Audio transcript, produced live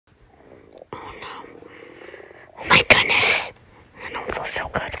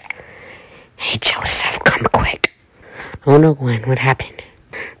Oh no, Gwen, what happened?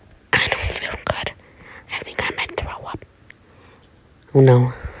 I don't feel good. I think I might throw up. Oh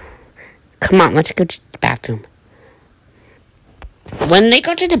no. Come on, let's go to the bathroom. When they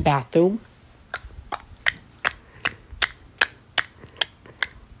go to the bathroom,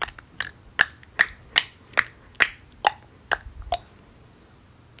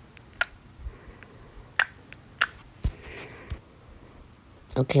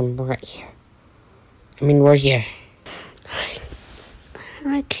 okay, we're right here. We're here.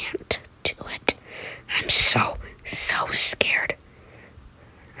 I can't do it. I'm so scared.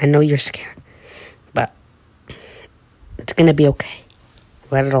 I know you're scared, but it's gonna be okay.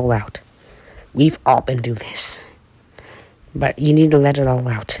 Let it all out. We've all been through this, but you need to let it all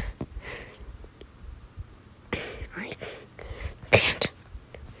out. I can't.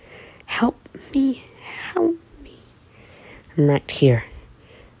 Help me. I'm right here.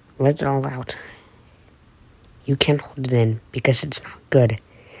 Let it all out. You can't hold it in because it's not good.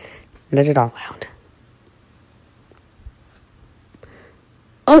 Let it all out.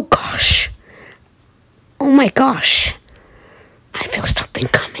 Oh gosh. Oh my gosh. I feel something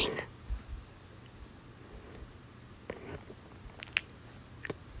coming.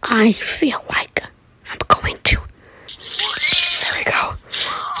 I feel like I'm going to. There we go.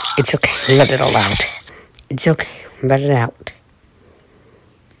 It's okay. Let it all out. It's okay. Let it out.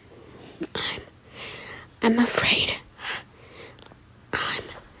 I'm afraid.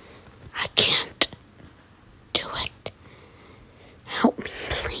 I can't do it. Help me,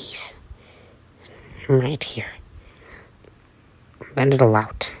 please. I'm right here. Let it all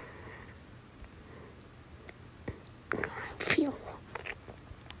out. I feel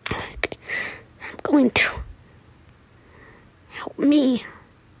like I'm going to. Help me.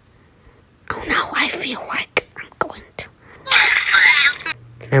 Oh no, I feel like I'm going to.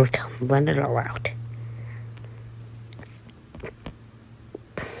 There we go. Let it all out.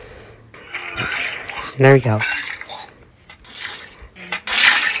 There we go.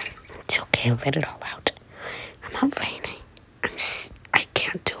 It's okay, let it all out. I'm not fainting. I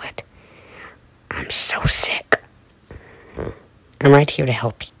can't do it. I'm so sick. I'm right here to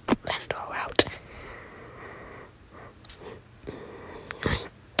help you. Let it all out. I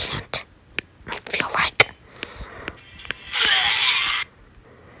can't. I feel like.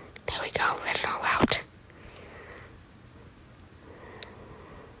 There we go, let it all out.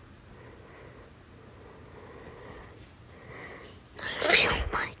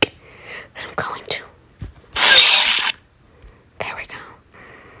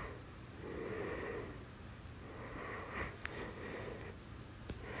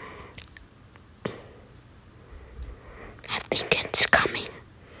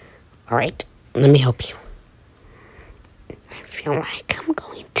 All right, let me help you. I feel like I'm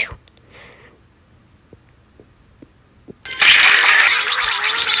going to.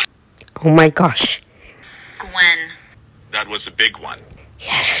 Oh my gosh. Gwen. That was a big one.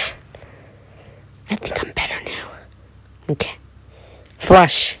 Yes. I think I'm better now. Okay.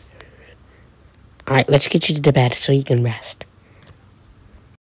 Flush. All right, let's get you to bed so you can rest.